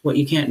manage what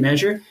you can't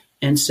measure.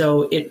 And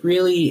so it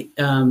really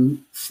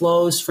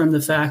flows from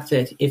the fact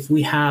that if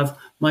we have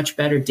much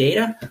better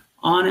data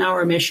on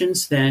our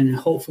emissions, then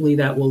hopefully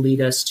that will lead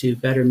us to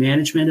better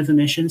management of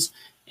emissions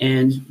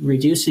and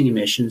reducing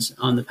emissions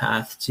on the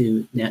path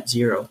to net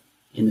zero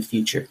in the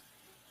future.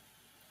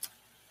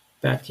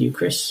 Back to you,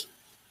 Chris.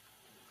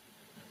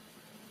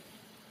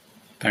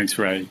 Thanks,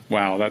 Ray.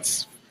 Wow,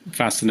 that's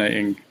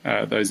fascinating,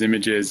 those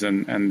images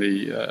and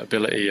the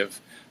ability of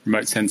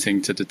remote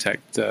sensing to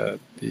detect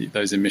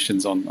those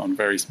emissions on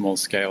very small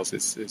scales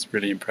is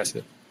really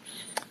impressive.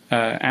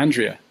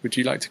 Andrea, would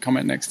you like to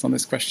comment next on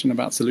this question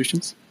about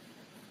solutions?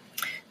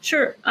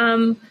 Sure.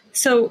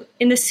 So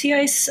in the sea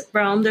ice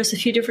realm, there's a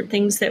few different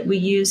things that we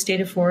use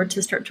data for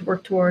to start to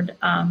work toward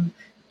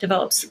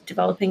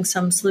developing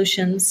some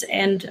solutions.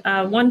 And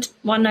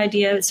one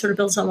idea sort of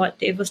builds on what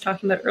Dave was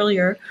talking about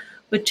earlier,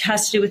 which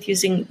has to do with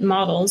using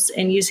models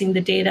and using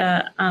the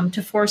data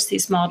to force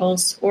these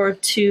models or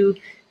to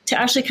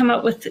actually come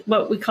up with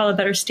what we call a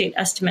better state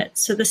estimate.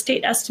 So the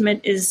state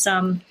estimate is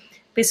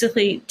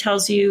basically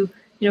tells you,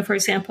 for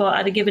example,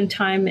 at a given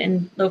time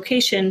and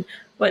location,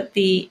 what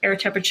the air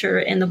temperature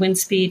and the wind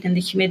speed and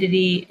the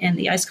humidity and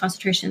the ice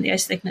concentration and the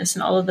ice thickness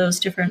and all of those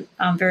different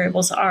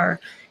variables are.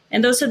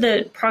 And those are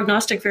the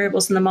prognostic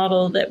variables in the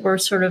model that we're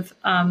sort of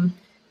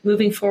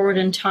moving forward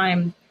in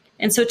time.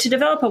 And so to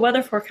develop a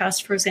weather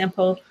forecast, for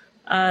example,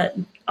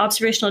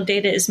 observational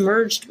data is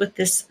merged with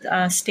this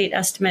state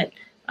estimate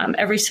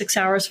every 6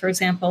 hours, for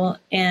example,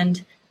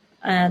 and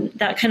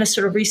that kind of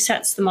sort of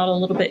resets the model a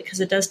little bit because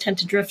it does tend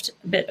to drift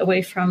a bit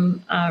away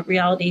from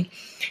reality.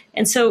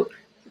 And so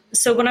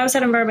when I was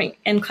at Environment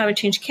and Climate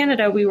Change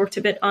Canada, we worked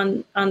a bit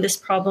on this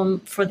problem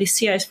for the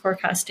sea ice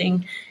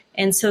forecasting.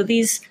 And so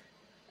these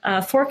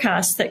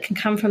forecasts that can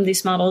come from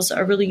these models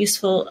are really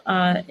useful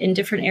in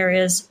different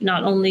areas,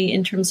 not only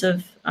in terms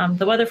of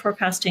the weather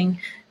forecasting,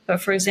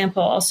 but for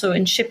example, also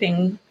in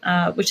shipping,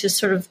 which is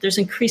sort of, there's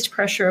increased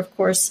pressure, of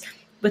course,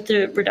 with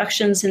the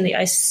reductions in the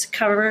ice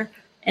cover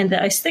and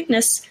the ice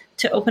thickness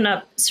to open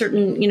up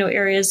certain,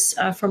 areas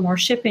for more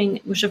shipping,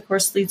 which of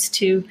course leads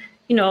to,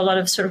 a lot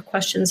of sort of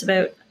questions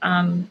about,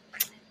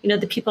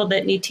 the people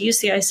that need to use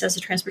the ice as a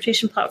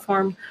transportation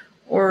platform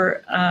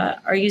or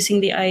are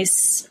using the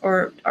ice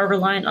or are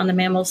reliant on the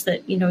mammals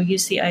that,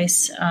 use the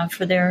ice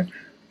for their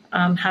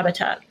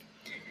habitat.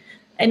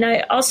 And I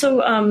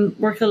also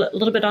work a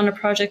little bit on a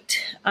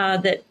project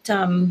that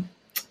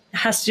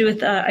has to do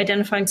with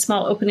identifying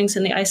small openings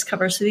in the ice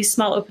cover. So these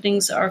small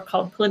openings are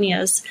called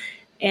polynyas.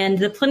 And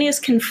the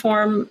polynyas can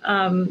form,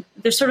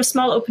 they're sort of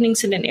small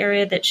openings in an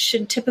area that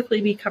should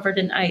typically be covered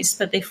in ice,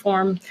 but they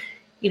form,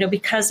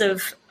 because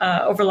of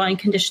overlying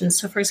conditions.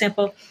 So for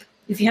example,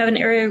 if you have an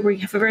area where you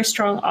have a very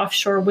strong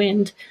offshore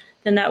wind,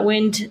 then that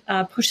wind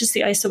pushes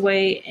the ice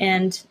away.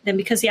 And then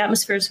because the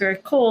atmosphere is very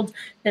cold,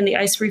 then the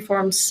ice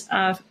reforms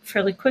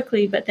fairly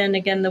quickly. But then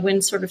again, the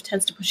wind sort of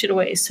tends to push it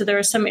away. So there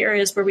are some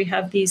areas where we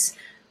have these,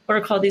 what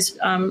are called these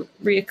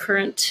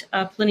reoccurrent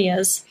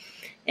polynyas.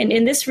 And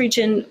in this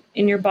region,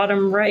 in your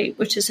bottom right,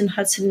 which is in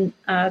Hudson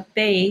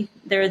Bay,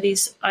 there are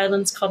these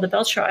islands called the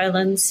Belcher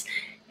Islands.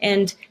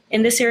 And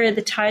in this area,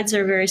 the tides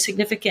are very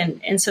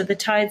significant. And so the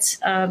tides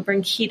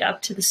bring heat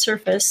up to the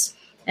surface,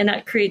 and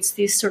that creates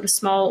these sort of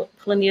small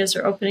polynyas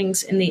or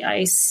openings in the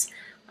ice.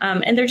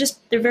 And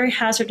they're very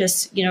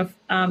hazardous.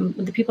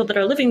 The people that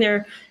are living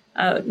there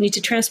need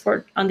to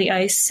transport on the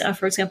ice,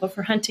 for example,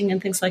 for hunting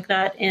and things like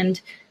that. And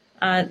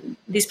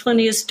these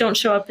polynyas don't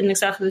show up in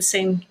exactly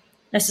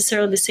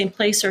necessarily the same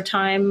place or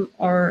time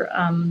or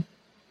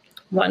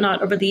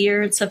whatnot over the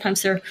year. And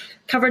sometimes they're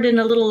covered in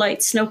a little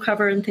light snow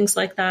cover and things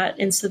like that.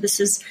 And so this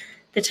is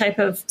the type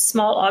of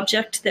small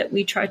object that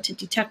we try to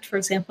detect, for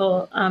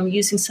example,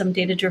 using some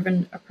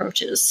data-driven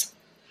approaches.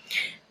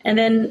 And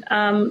then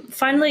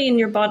finally, in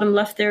your bottom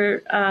left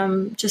there,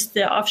 just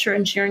the offshore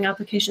engineering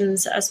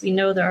applications. As we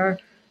know,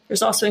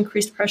 there's also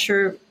increased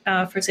pressure,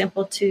 for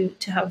example, to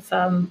have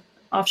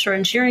offshore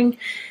engineering.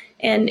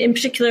 And in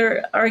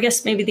particular, or I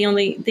guess maybe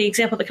the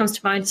example that comes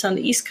to mind is on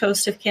the east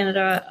coast of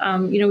Canada.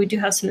 We do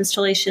have some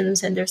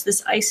installations, and there's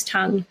this ice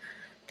tongue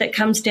that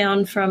comes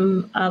down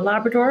from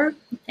Labrador.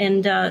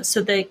 And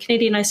so the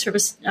Canadian Ice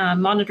Service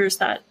monitors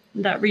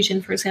that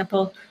region, for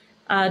example,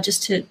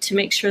 just to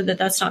make sure that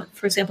that's not,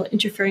 for example,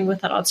 interfering with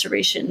that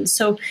observation.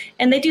 So,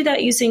 and they do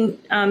that using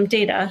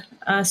data,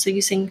 so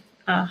using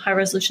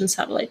high-resolution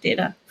satellite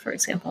data, for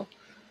example.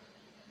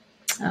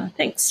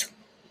 Thanks.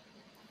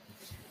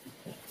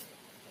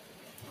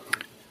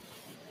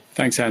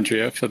 Thanks,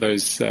 Andrea, for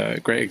those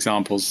great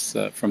examples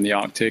from the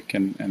Arctic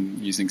and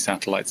using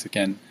satellites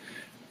again.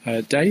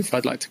 Dave,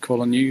 I'd like to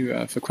call on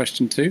you for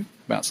question 2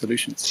 about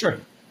solutions.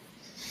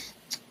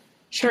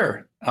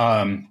 Sure.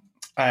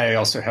 I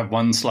also have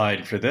one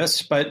slide for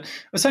this, but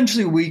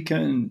essentially we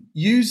can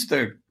use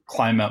the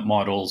climate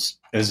models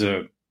as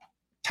a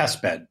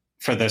test bed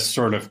for this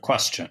sort of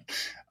question.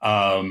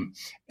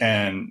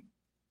 And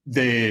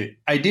the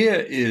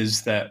idea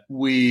is that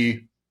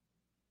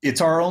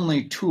it's our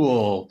only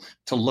tool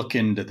to look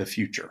into the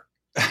future.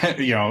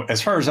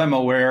 As far as I'm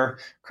aware,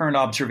 current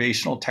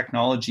observational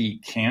technology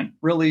can't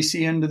really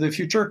see into the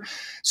future.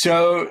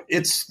 So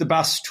it's the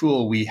best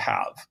tool we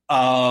have.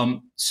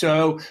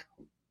 So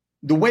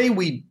the way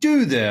we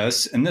do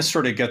this, and this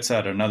sort of gets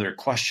at another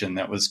question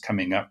that was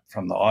coming up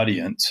from the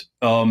audience,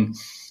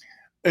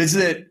 is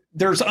that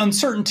there's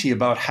uncertainty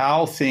about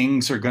how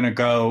things are going to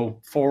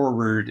go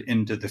forward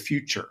into the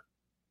future.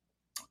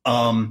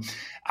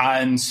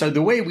 And so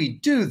the way we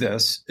do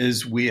this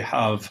is we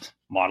have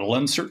model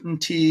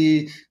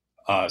uncertainty.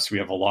 So we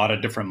have a lot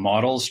of different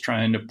models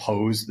trying to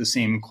pose the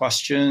same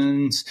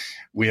questions.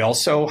 We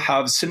also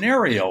have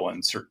scenario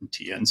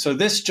uncertainty. And so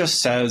this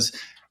just says,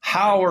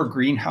 how are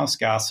greenhouse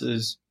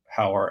gases,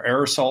 how are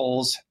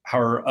aerosols, how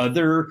are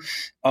other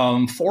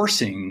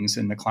forcings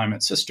in the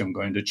climate system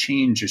going to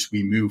change as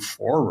we move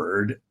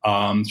forward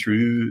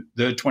through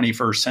the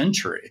 21st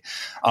century?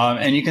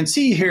 And you can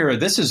see here,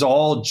 this is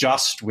all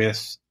just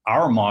with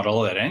our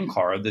model at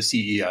NCAR, the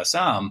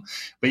CESM,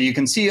 but you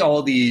can see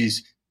all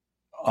these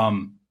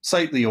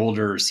slightly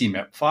older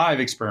CMIP-5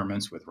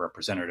 experiments with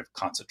representative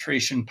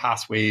concentration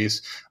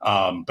pathways.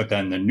 But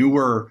then the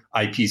newer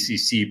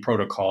IPCC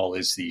protocol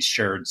is these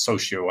shared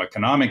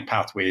socioeconomic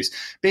pathways.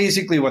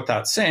 Basically, what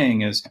that's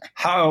saying is,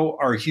 how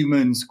are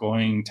humans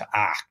going to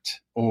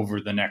act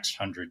over the next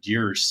 100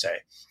 years, say?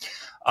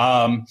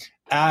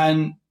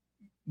 And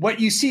what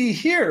you see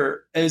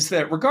here is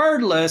that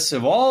regardless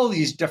of all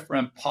these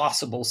different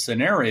possible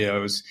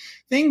scenarios,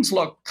 things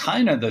look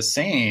kind of the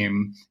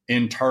same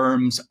in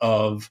terms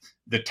of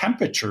the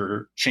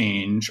temperature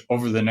change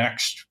over the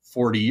next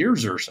 40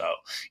 years or so.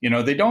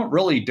 They don't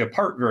really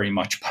depart very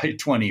much by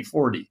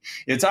 2040.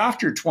 It's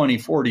after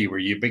 2040 where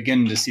you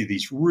begin to see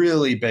these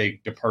really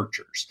big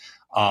departures.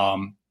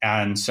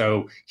 And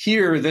so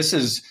here, this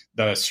is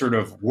the sort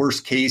of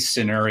worst case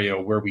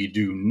scenario where we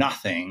do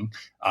nothing,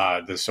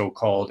 the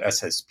so-called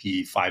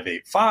SSP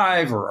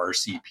 585 or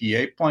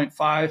RCP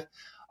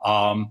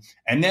 8.5,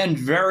 and then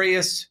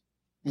various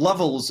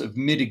levels of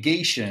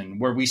mitigation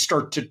where we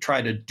start to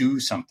try to do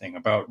something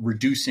about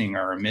reducing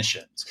our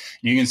emissions.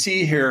 And you can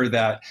see here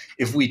that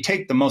if we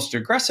take the most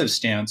aggressive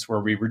stance where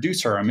we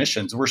reduce our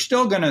emissions, we're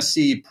still going to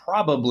see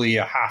probably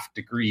a 0.5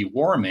 degree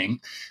warming,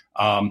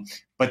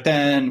 but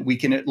then we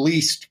can at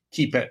least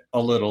keep it a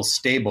little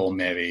stable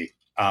maybe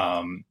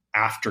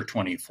after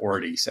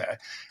 2040, say.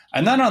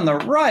 And then on the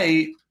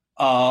right,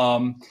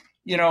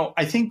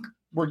 I think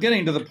we're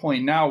getting to the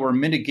point now where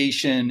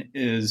mitigation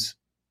is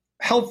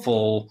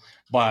helpful,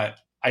 but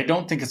I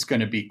don't think it's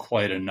going to be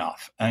quite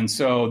enough. And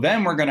so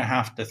then we're going to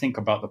have to think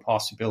about the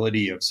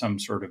possibility of some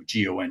sort of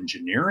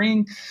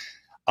geoengineering.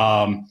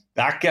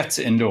 That gets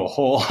into a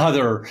whole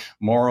other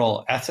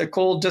moral,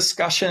 ethical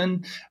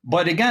discussion.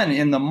 But again,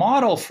 in the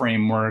model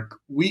framework,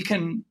 we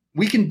can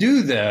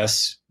do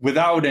this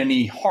without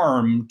any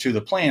harm to the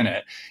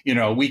planet.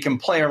 We can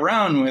play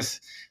around with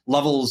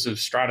levels of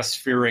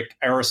stratospheric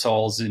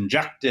aerosols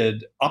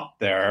injected up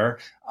there.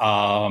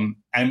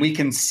 And we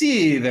can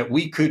see that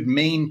we could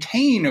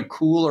maintain a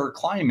cooler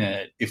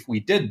climate if we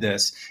did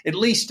this, at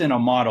least in a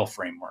model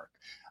framework.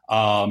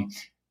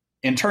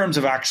 In terms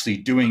of actually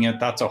doing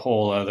it, that's a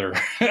whole other,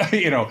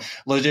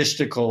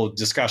 logistical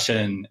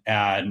discussion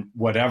and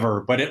whatever.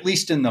 But at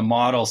least in the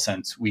model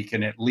sense, we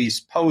can at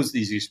least pose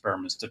these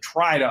experiments to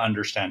try to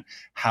understand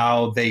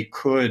how they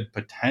could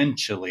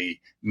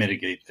potentially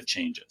mitigate the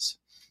changes.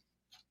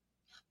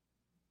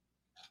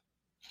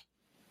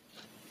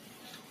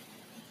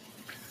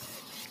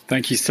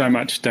 Thank you so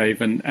much,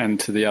 Dave, and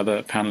to the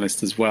other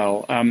panelists as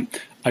well.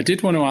 I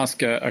did want to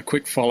ask a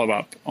quick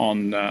follow-up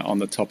on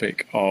the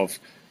topic of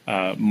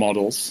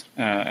models.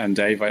 And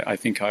Dave, I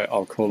think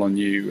I'll call on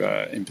you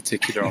in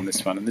particular on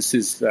this one. And this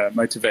is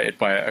motivated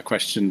by a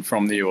question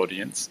from the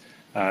audience,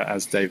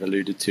 as Dave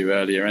alluded to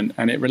earlier.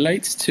 And it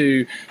relates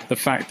to the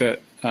fact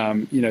that,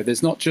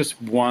 there's not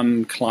just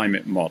one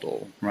climate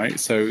model, right?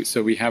 So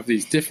we have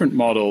these different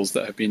models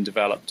that have been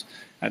developed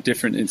at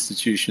different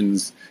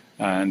institutions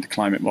and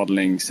climate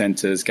modeling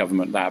centers,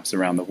 government labs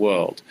around the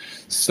world.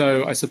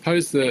 So I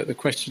suppose the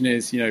question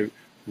is,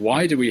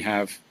 why do we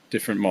have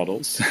different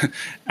models?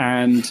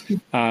 And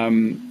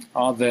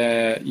are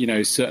there,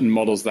 certain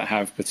models that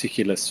have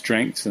particular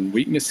strengths and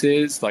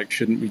weaknesses? Like,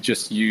 shouldn't we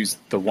just use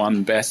the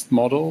one best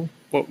model?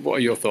 What are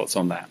your thoughts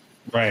on that?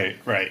 Right.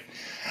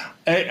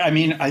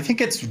 I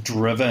think it's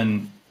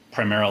driven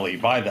primarily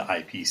by the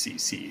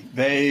IPCC.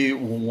 They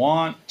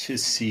want to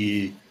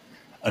see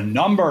a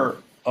number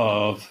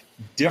of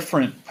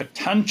different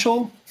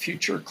potential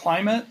future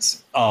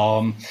climates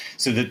so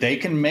that they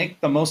can make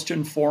the most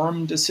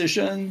informed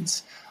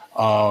decisions.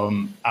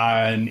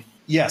 And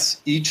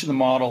yes, each of the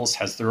models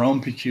has their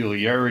own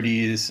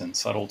peculiarities and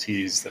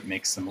subtleties that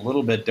makes them a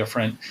little bit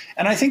different.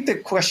 And I think the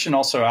question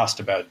also asked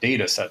about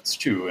data sets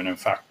too. And in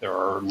fact, there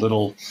are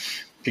little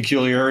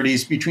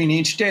peculiarities between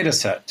each data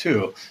set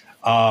too.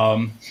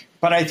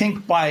 But I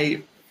think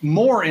by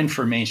more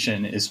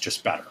information is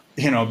just better.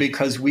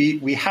 Because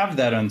we have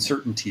that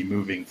uncertainty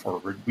moving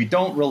forward. We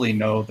don't really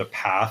know the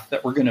path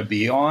that we're going to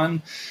be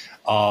on.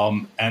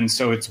 And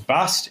so it's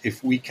best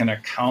if we can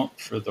account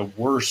for the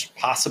worst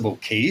possible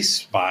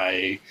case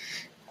by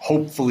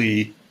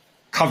hopefully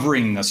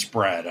covering the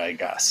spread, I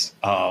guess,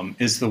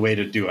 is the way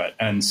to do it.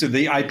 And so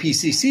the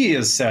IPCC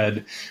has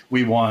said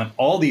we want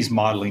all these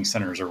modeling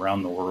centers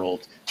around the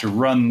world to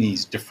run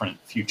these different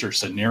future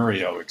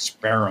scenario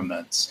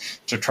experiments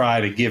to try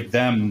to give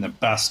them the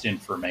best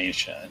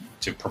information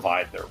to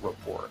provide their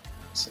report.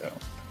 So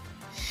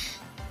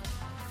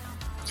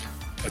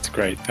that's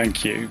great.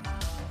 Thank you.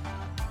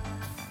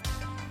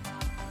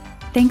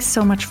 Thanks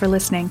so much for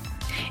listening.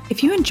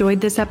 If you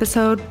enjoyed this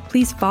episode,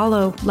 please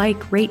follow,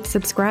 rate,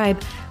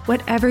 subscribe,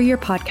 whatever your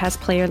podcast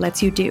player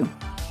lets you do.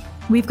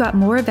 We've got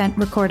more event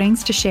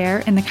recordings to share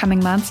in the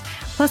coming months,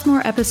 plus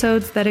more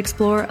episodes that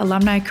explore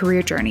alumni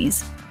career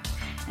journeys.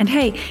 And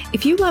hey,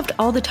 if you loved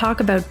all the talk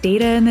about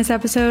data in this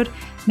episode,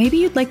 maybe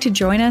you'd like to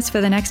join us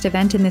for the next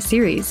event in this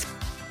series.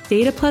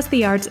 Data Plus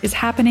the Arts is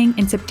happening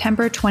in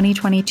September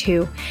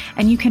 2022,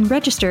 and you can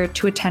register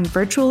to attend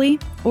virtually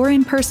or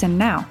in person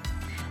now.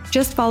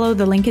 Just follow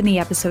the link in the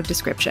episode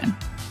description.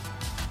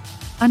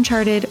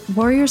 Uncharted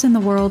Warriors in the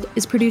World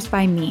is produced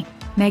by me,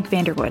 Meg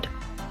Vanderwood.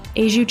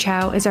 Aiju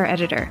Chow is our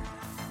editor.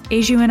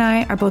 Aiju and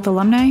I are both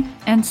alumni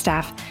and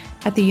staff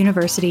at the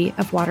University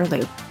of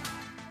Waterloo.